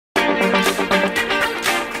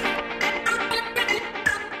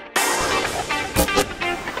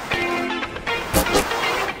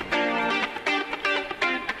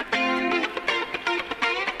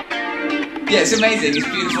Yeah, it's amazing. It's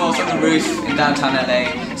beautiful. It's on the roof in downtown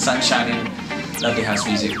LA. Sun shining. Lovely house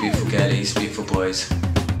music. Beautiful girlies. Beautiful boys.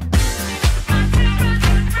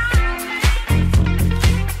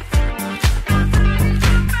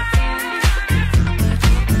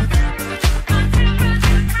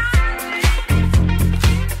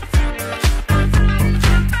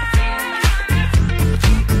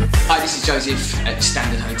 Hi, this is Joseph at the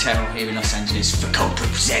Standard Hotel here in Los Angeles for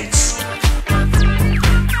Culprit Presents.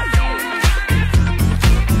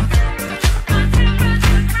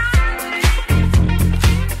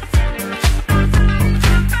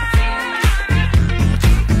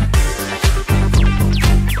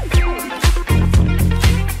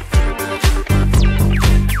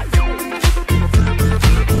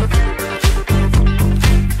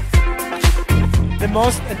 The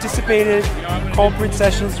most anticipated Culprit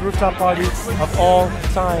Sessions rooftop party of all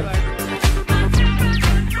time.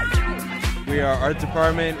 We are art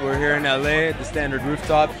department. We're here in LA at the Standard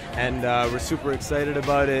rooftop, and we're super excited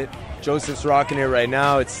about it. Joseph's rocking it right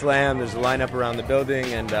now. It's slam. There's a lineup around the building,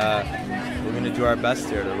 and we're gonna do our best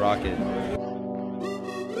here to rock it.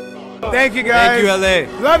 Thank you, guys. Thank you, LA.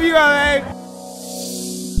 Love you, LA.